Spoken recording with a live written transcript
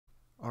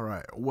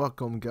Alright,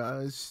 welcome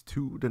guys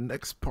to the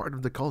next part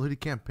of the Call of Duty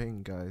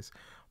campaign, guys.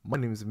 My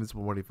name is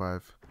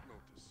Invincible185.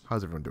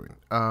 How's everyone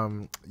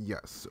doing?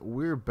 Yes,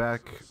 we're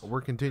back.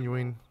 We're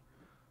continuing.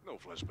 No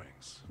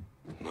flashbangs.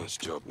 Nice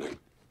job, Nick.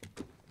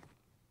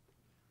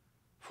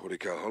 40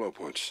 cal hollow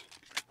points.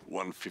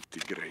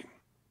 150 grain.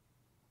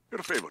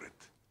 Your favorite.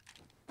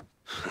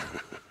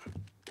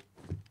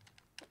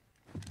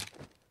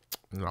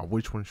 Now,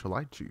 which one shall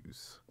I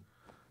choose?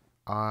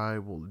 I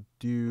will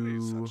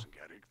do...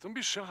 Don't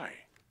be shy.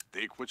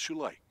 Take what you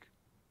like.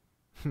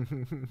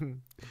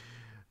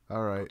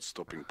 Alright. Not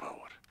stopping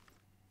power.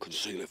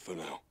 Conceal it for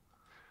now.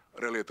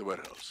 Rally at the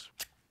warehouse.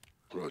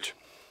 Roger.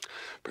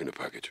 Bring the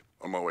package.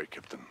 On my way,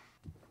 Captain.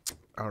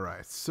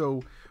 Alright,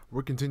 so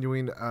we're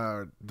continuing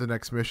the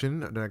next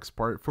mission, the next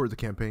part for the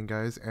campaign,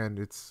 guys. And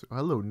it's...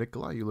 Hello,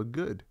 Nikolai. You look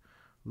good.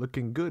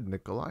 Looking good,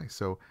 Nikolai.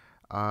 So,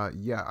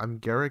 yeah, I'm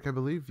Garrick, I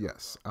believe.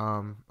 Yes.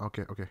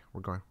 Okay.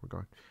 We're going.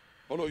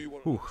 Oh no, you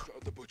want to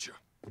shot the butcher.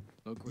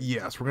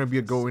 Yes, we're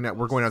going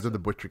after the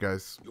butcher,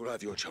 guys. You'll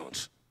have your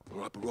chance. All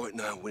right, but right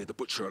now we need the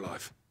butcher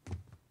alive.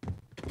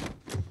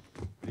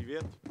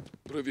 Привет.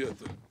 Привет.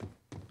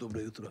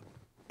 Доброе утро.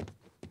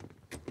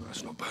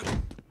 That's not bad.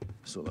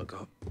 That's all I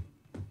got.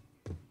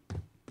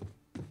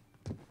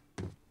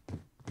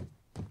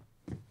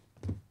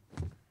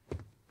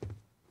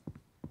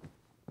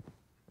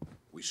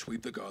 We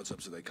sweep the guards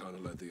up so they can't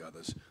alert the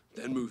others,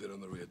 then move in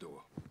on the rear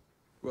door.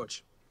 Rog.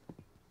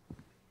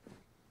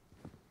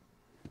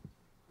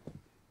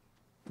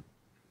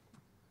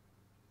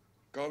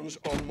 Guns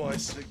on my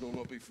signal,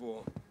 not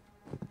before.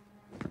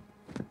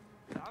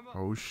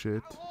 Oh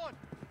shit.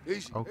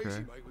 Easy, Okay. easy,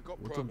 mate. We've got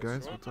What's up,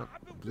 progress, guys? right? What's up?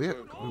 Yeah.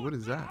 Wait, what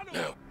is that?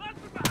 Now.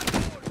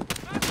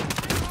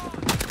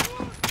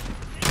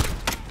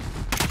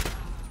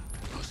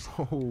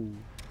 Oh,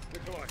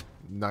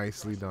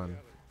 nicely done.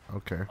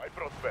 Okay. I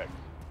brought back.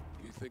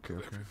 You think Okay, of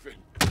okay.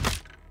 everything.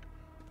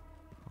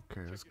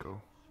 Okay, let's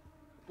go.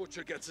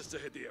 Butcher gets us to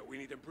Hadir. We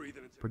need him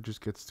breathing. But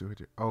just gets to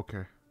it.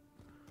 Okay.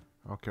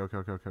 Okay.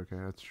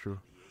 That's true.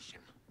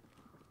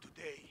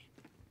 Today,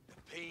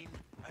 the pain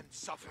and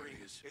suffering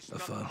is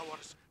not Affirm.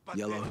 ours, but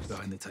Yellow theirs.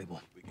 behind the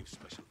table. We give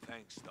special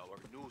thanks to our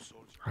new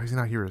soldier. How does he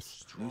not hear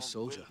us? New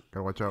soldier.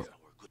 Gotta watch out. Our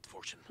good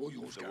fortune. All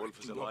yours, If the Garrick. wolf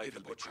is Do not alive, give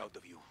he'll the be butcher. proud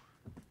of you.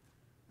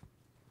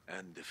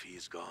 And if he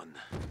is gone,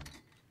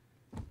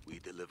 we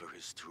deliver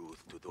his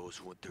truth to those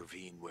who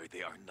intervene where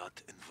they are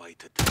not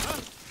invited.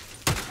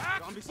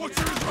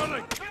 Butcher is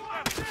running!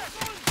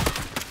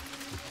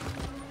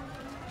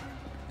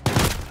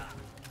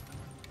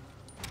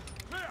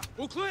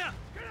 All clear!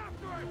 Get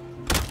after him!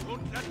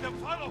 Don't let them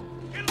follow!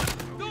 Kill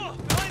them! No!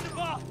 Behind the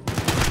bar!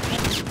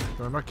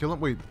 Did I not kill him?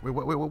 Wait.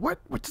 What?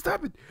 What just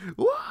happened?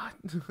 What?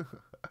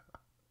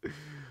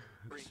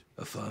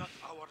 Affirm.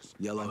 Ours,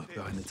 Yellow but theirs.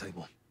 behind the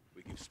table.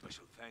 We give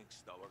special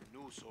thanks to our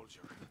new soldier.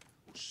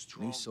 Whose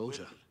strong New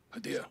soldier. will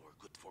is Hadir. our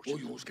good fortune. All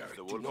yours, Garrick. If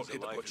the Do wolf not is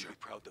hit the alive, he'll butcher. be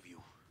proud of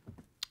you.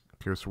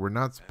 Okay, so we're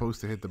not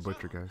supposed to hit the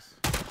butcher, guys.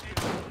 Butcher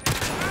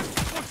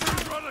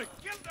is running!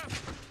 Kill them!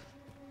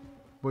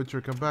 Butcher,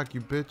 come back,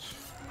 you bitch.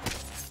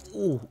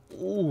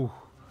 Ooh.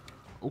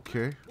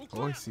 Okay.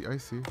 Oh, I see. Don't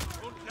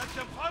let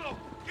them follow!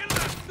 Kill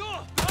them!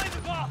 No! Behind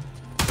the bar!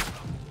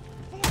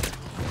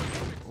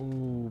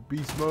 Ooh,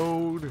 beast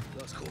mode.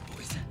 Let's go,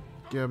 boys.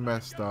 Get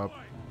messed up.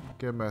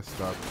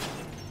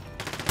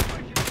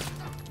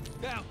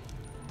 Down.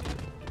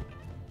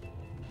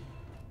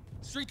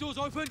 Street doors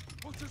open.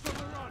 Butcher's on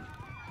the run!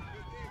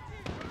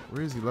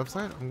 Where is he? Left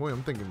side?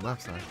 I'm thinking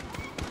left side.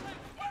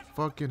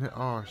 Fucking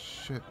oh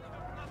shit.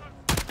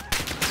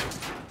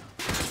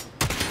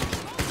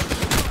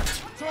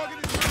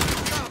 Target is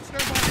down.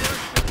 Stand by the exit.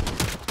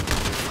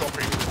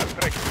 Copy. I'm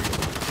tracking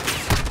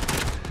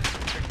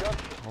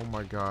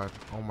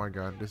Oh my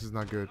god. This is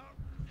not good.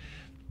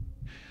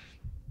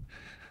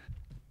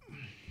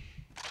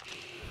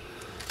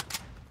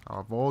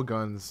 Of all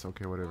guns.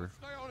 Okay, whatever.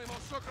 Stay on him. I'll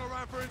circle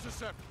around for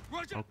intercept.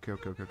 Roger! Okay.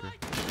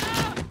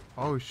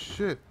 Oh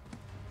shit.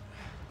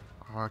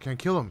 Oh, I can't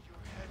kill him.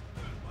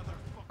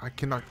 I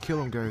cannot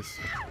kill him, guys.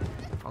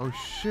 Oh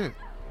shit.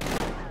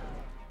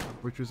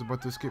 Butcher's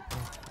about to escape.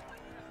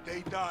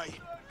 They die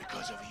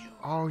because of you.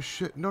 Oh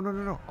shit.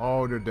 No.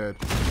 Oh, they're dead.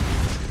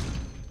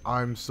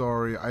 I'm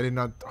sorry. I did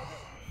not. Oh,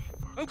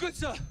 I'm good,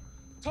 sir.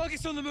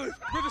 Target's on the move.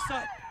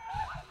 Riverside.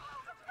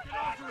 Get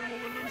after him or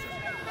we'll lose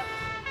him.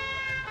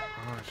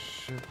 oh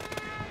shit.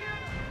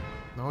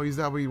 No, he's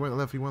that way. He went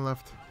left.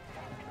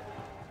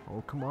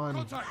 Oh, come on.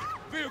 Contact!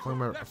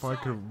 Vehicle! If I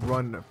could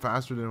run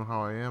faster than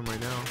how I am right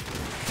now.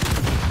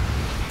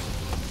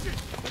 Shit!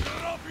 We got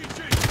an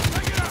RPG!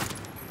 Take it out!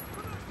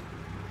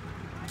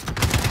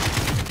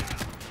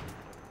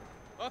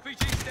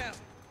 RPG's down.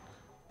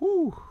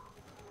 Woo.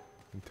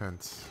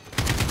 Intense.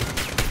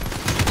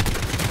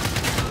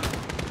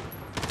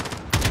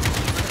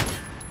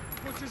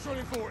 Butcher's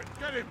running for it.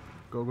 Get him!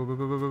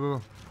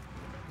 Go.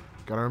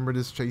 Gotta remember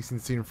this chasing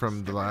scene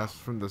from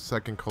the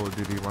second Call of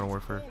Duty Modern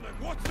Warfare. Hold him.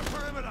 Watch the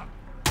perimeter!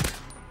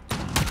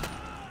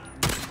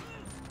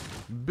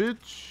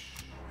 Bitch.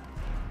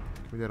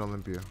 Give me that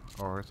Olympia.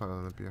 Oh, it's not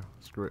Olympia.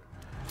 Screw it.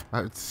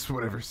 It's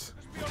whatever's.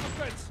 Just beyond the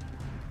fence.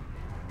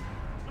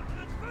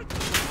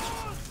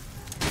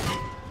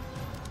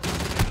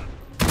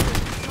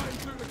 Cutting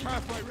through the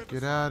cafe, Riverside.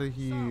 Get out of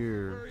Where are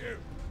here. you?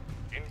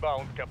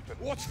 Inbound, Captain.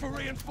 Watch for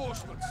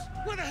reinforcements.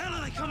 Where the hell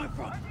are they coming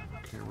from?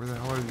 Okay, where the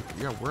hell are these?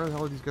 Yeah, where the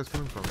hell are these guys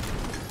coming from?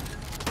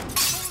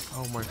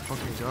 Oh my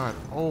fucking god.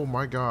 Oh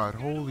my god.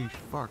 Holy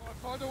fuck. I'll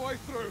find a way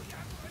through.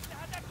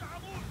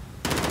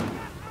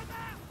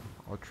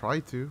 I'll try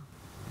to.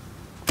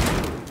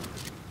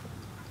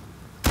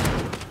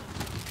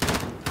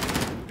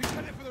 He's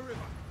headed for the river.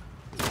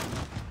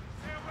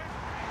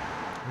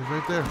 He's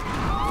right there.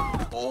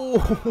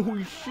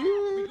 Oh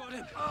shit. Got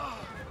him.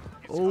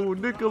 Oh,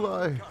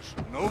 Nikolai.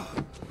 No.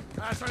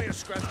 That's only a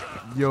scratch.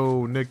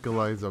 Yo,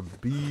 Nikolai's a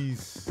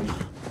beast.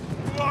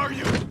 Who are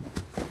you?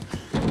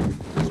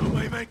 So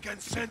my men can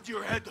send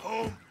your head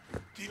home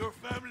to your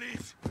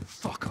families.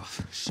 Fuck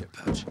off, shit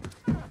pouch.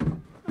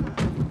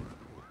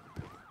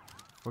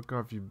 Fuck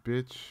off, you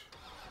bitch.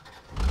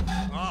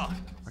 Ah.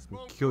 I can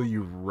kill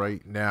you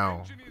right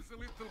now. Engine is a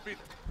little bit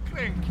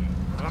cranky.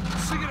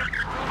 Sing it.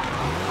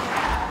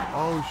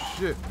 Oh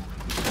shit.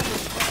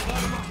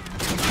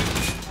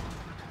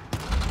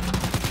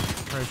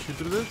 Can I shoot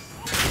through this?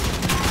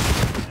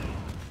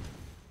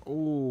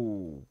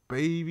 Oh,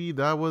 baby,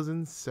 that was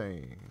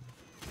insane.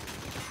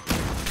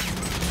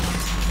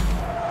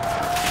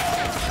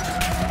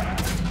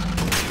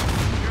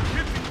 You're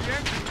hitting the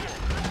engine wall.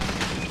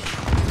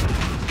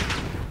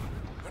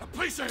 Got a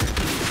piece of it.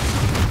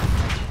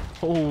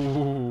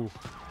 Oh,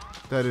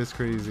 that is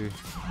crazy.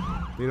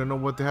 They don't know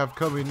what they have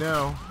coming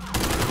now.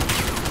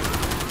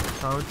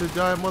 Time to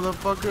die,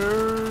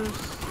 motherfuckers.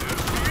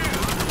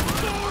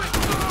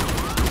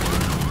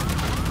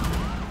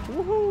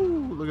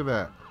 Woohoo! Look at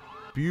that.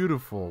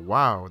 Beautiful.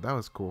 Wow, that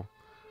was cool.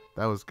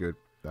 That was good.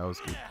 That was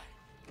good.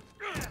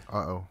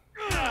 Uh-oh.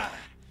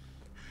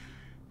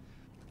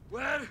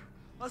 Where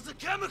are the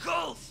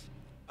chemicals?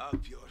 Up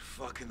your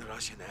fucking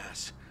Russian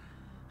ass.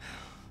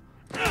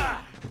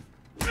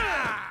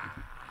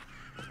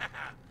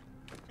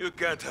 You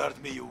can't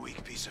hurt me, you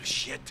weak piece of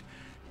shit.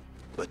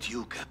 But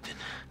you, Captain,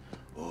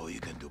 oh, you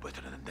can do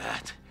better than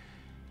that.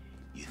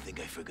 You think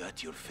I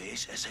forgot your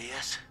face,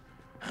 SAS?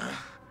 Huh?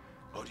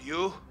 Or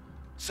you,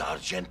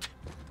 Sergeant?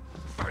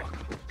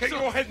 Get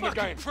your head in the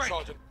fucking game, prick.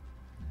 Sergeant.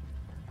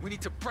 We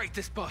need to break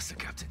this bastard,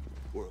 Captain.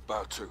 We're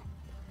about to.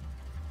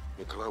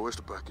 Nikolai, where's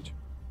the package?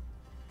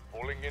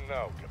 Pulling in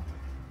now, Captain.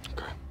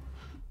 Okay.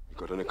 You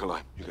got a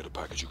Nikolai. You get a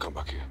package. You come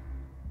back here.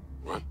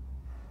 Right?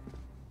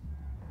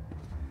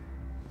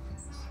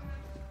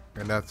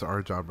 And that's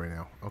our job right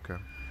now. Okay.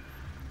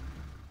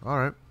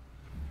 Alright.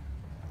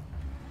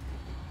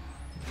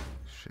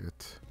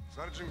 Shit.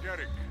 Sergeant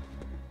Garrick,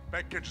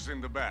 package is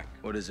in the back.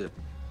 What is it?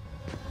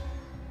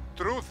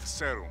 Truth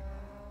serum.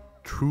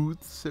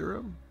 Truth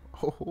serum?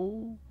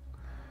 Oh.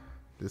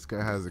 This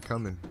guy has it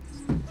coming.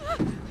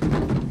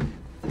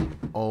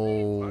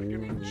 Oh. We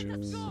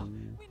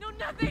know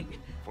nothing.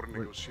 For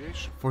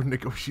negotiation. For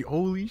negotiation.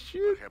 Holy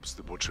shit. Perhaps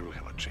the butcher will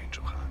have a change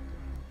of heart.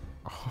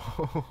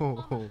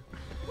 Oh.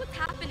 What's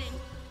happening?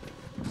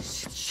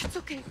 It's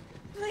okay.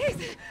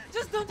 Please,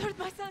 just don't hurt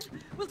my son.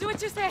 We'll do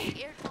what you say.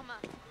 Scared, Mama.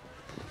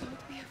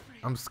 Don't be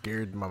afraid. I'm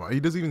scared, Mama. He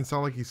doesn't even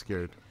sound like he's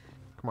scared.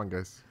 Come on,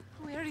 guys.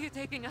 Where are you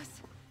taking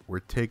us? We're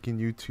taking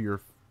you to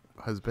your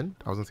husband.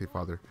 I was gonna say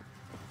father.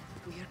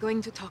 We are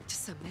going to talk to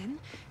some men,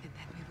 and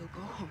then we will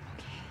go home,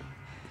 okay?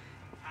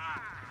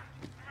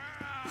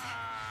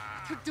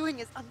 What you're doing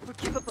is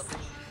unforgivable.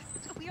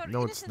 We are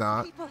No, it's innocent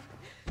not. people.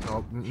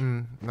 Oh,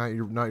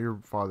 not your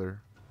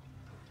father.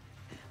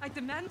 I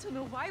demand to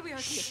know why we are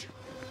here.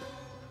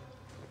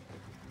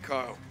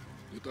 Kyle,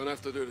 you don't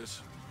have to do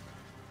this.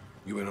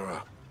 You in or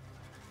out?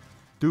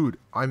 Dude,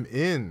 I'm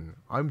in.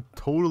 I'm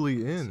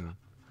totally in.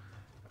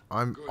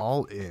 I'm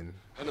all in.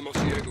 Animal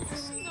ciego.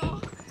 No,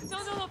 please.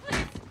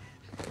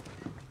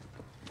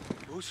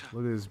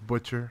 Look at this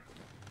butcher.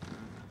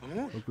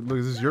 Look,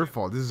 this is your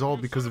fault. This is all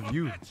because of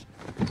you. You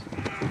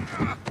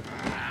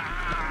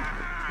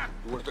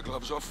want the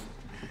gloves off?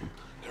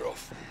 They're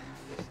off.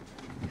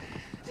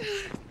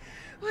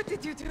 What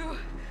did you do?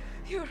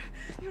 Your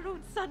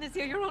own son is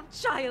here, your own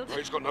child.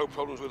 Ray's got no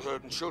problems with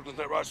hurting children, is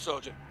that right,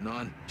 Sergeant?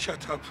 None.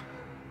 Shut up.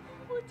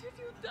 What have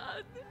you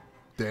done?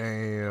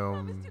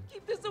 Damn. Promise to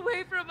keep this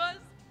away from us.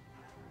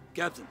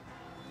 Captain,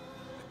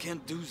 I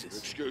can't do You're this.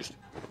 excused.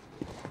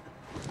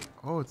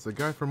 Oh, it's the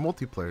guy from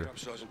multiplayer. Get up,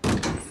 Sergeant.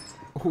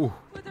 Oh,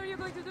 What are you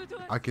going to do to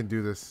us? I can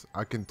do this.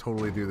 I can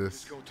totally do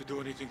this. Going to do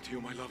anything to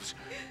you, my loves.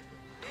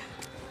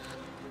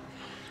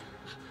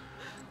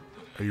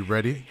 Are you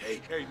ready?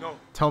 Hey, no.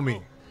 Tell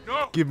me.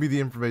 No! Give me the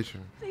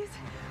information. Please,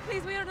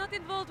 we are not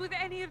involved with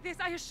any of this,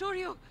 I assure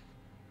you.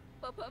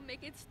 Papa,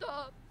 make it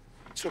stop.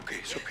 It's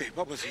okay.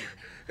 Papa's here.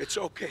 It's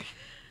okay.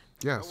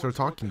 Yeah, start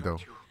talking though.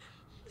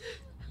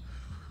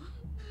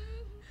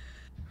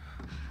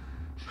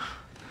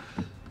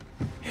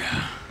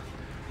 Yeah.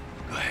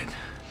 Go ahead.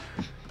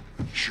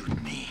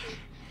 Shoot me.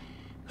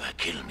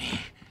 Kill me.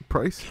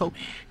 Price, help.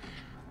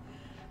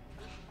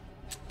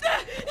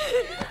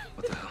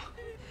 What the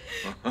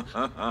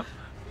hell?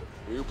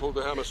 You pulled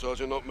the hammer,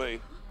 Sergeant, not me.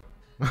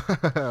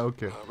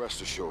 Okay.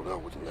 Rest assured, I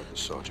wouldn't let the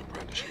Sergeant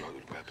brandish a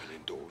loaded weapon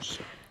indoors.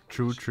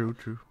 True.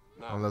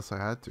 Unless I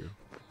had to.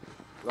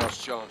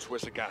 Last chance,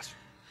 where's the gas?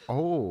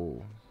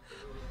 Oh.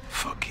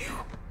 Fuck you.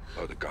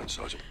 Load the gun,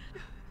 Sergeant.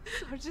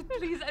 Sergeant,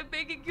 please, I'm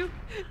begging you.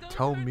 Don't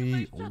Tell hurt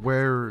me, my son,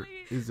 where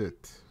please. is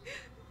it?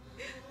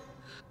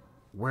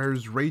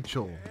 Where's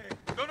Rachel?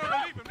 No,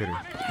 leave him. Kidding.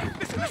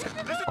 Listen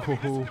Oh.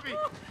 to me.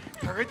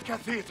 Karinka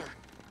Theater.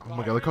 Oh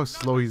my god, look how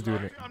slow he's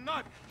doing it. I'm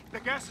not. The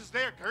gas is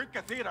there.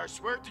 Karinka Theater, I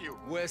swear to you.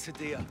 Where's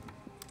Hadir?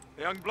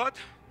 Young blood,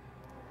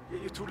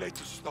 you're too late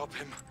to stop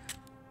him.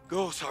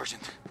 Go,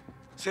 Sergeant.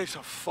 Save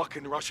some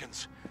fucking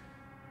Russians.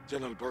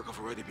 General Barkov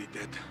already be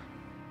dead.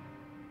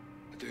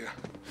 Dear,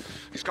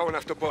 he's going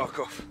after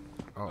Barkov.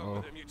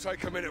 Uh-oh. You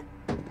take a minute.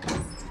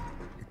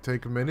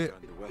 Take a minute.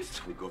 In the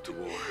West, we go to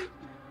war.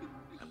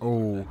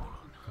 Oh.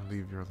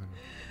 Leave your other.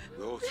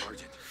 Go,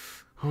 Sergeant.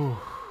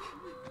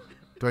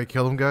 Do I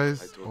kill him, I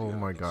guys? told Oh you,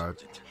 my god.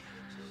 Sergeant.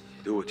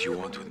 Do what you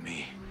want with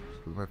me.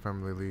 Let my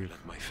family leave.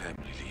 Let my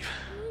family leave.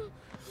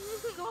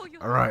 No, you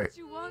All right. what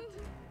you want.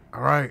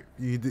 Alright.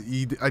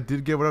 I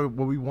did get what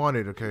we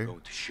wanted, okay? You're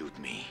going to shoot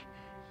me.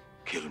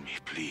 Kill me,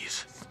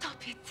 please.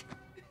 Stop it.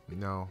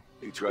 No.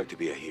 You tried to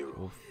be a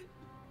hero.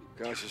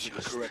 Gas is at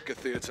the Karinka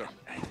Theater.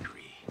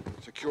 Angry.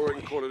 Secure it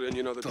and call it in,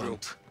 you know the drill.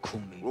 Call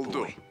me Will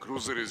do. boy.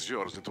 Cruiser is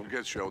yours. It'll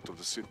get you out of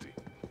the city.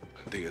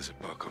 Diaz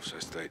at Barkov's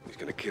estate. He's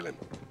gonna kill him.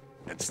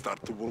 And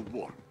start the World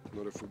War.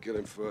 Not if we kill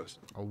him first.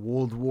 A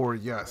world war,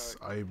 yes.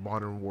 A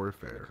modern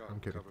warfare. Car I'm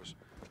kidding. covers.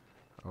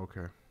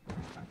 Okay.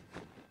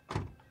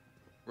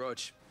 Rog.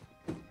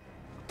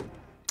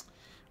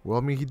 Well,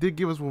 I mean, he did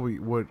give us what we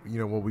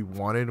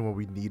wanted and what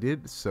we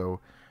needed, so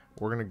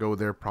we're gonna go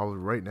there probably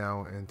right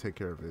now and take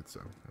care of it.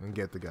 So and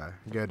get the guy,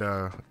 get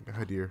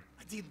Hadir.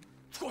 Один,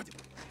 входим.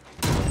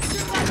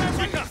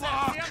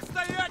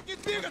 Стоять, не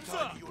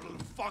двигаться! You little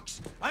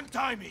fucks.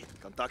 Untie me.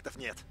 Контактов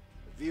нет.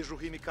 Вижу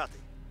химикаты.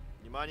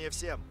 Внимание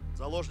всем.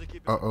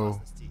 Заложники Uh-oh.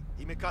 безопасности.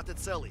 Химикаты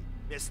целый.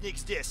 Мясник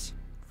здесь.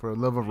 For the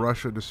love of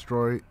Russia,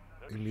 destroy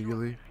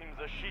immediately.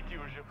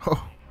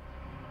 Oh.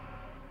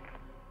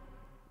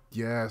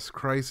 Yes,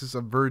 crisis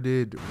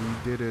averted. We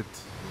did it.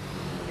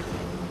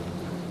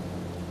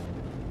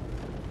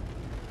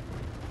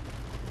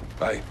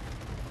 Hey.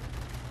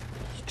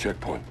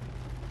 Checkpoint.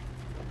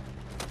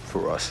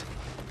 For us.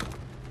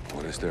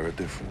 What is there a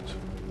difference?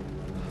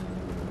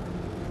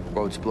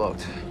 Road's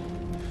blocked.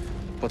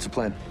 What's the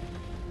plan?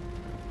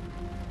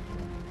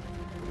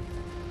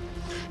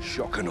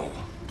 Shock and all.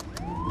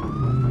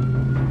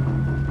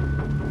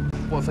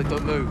 What if they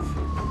don't move?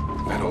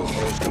 Then all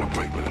hell's gonna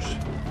break loose.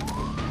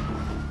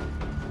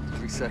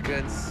 3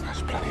 seconds.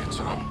 That's plenty of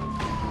time.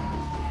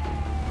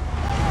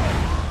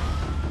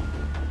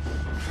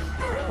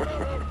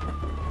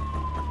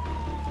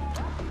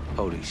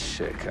 Holy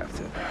shit,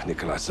 Captain.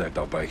 Nikolai saved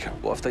our bacon.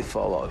 What if they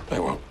follow? They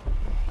won't.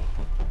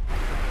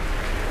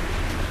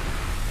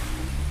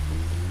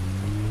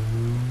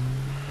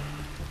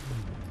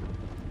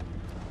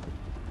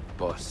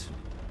 Boss.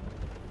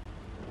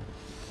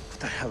 What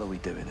the hell are we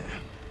doing here?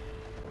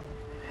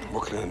 We're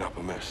cleaning up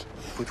a mess.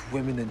 With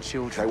women and They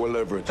children. were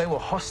leveraged. They were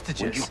When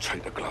hostages. you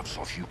take the gloves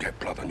off, you get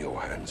blood on your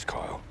hands,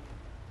 Kyle.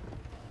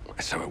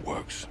 That's how it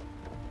works.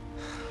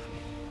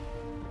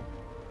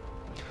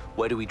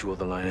 Where do we draw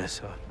the line,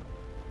 sir?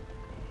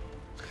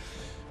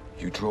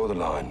 You draw the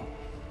line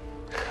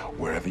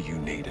wherever you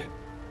need it,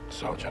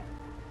 Sergeant.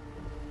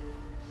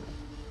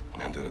 At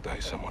the end of the day,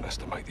 someone has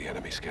to make the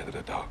enemy scared of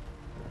the dark.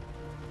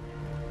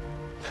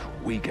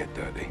 We get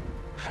dirty,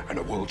 and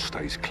the world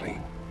stays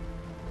clean.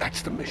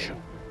 That's the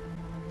mission.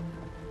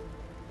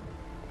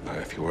 Now,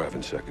 if you're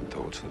having second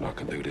thoughts, then I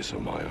can do this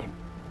on my own.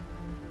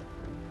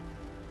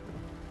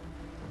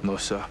 No,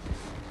 sir.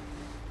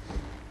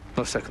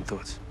 No second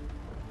thoughts.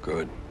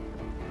 Good.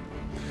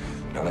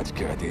 Now let's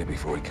get out of here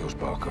before he kills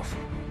Barkov.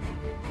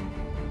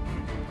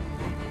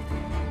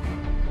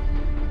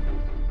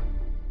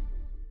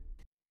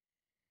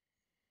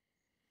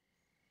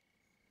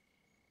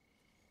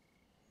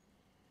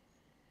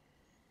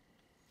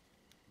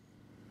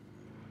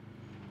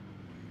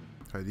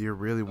 Hadir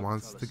really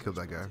wants to kill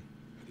that guy.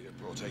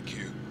 Take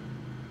you.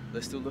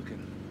 They're still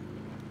looking.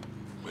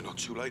 We're not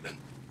too late then.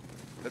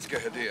 Let's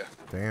get Hadir.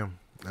 Damn.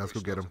 Let's go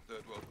get him.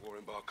 Third World War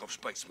in Barkov's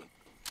basement.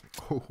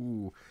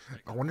 Oh,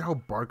 I wonder how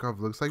Barkov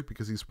looks like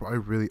because he's probably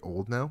really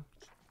old now,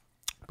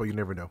 but you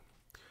never know.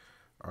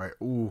 All right,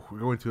 ooh, we're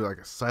going to like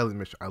a silent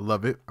mission. I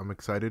love it. I'm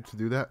excited to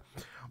do that.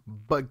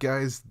 But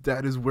guys,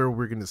 that is where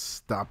we're gonna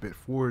stop it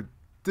for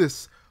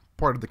this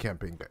part of the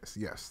campaign, guys.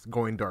 Yes,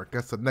 going dark.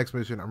 That's the next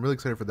mission. I'm really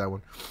excited for that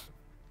one.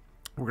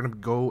 We're gonna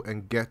go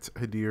and get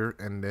Hadir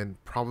and then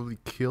probably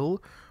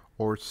kill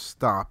or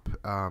stop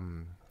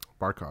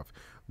Barkov.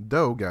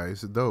 Though,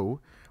 guys,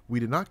 we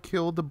did not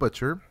kill the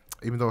butcher.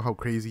 Even though how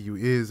crazy he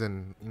is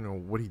and you know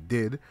what he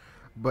did,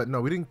 but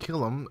no, we didn't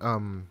kill him.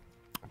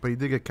 But he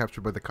did get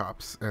captured by the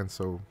cops, and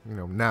so you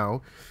know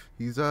now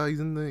he's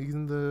in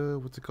the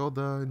what's it called,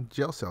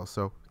 jail cell.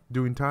 So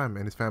doing time,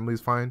 and his family is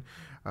fine.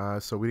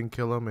 So we didn't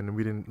kill him, and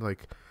we didn't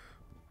like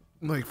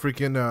like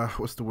freaking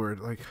what's the word,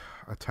 like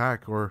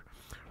attack or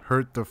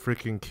hurt the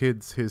freaking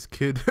kids, his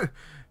kid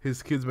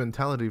his kid's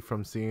mentality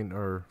from seeing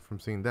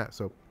that.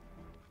 So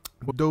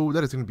though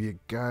that is gonna be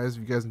it, guys.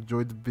 If you guys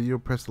enjoyed the video,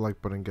 press the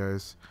like button,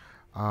 guys.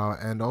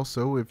 And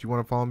also, if you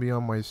want to follow me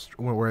on my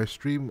where I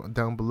stream,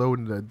 down below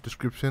in the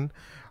description,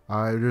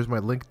 there's my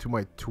link to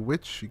my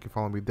Twitch. You can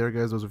follow me there,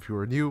 guys, those of you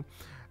who are new.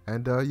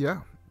 And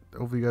yeah,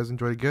 hopefully you guys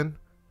enjoyed again.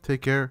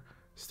 Take care,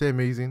 stay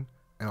amazing,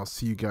 and I'll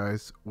see you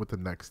guys with the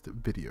next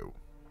video.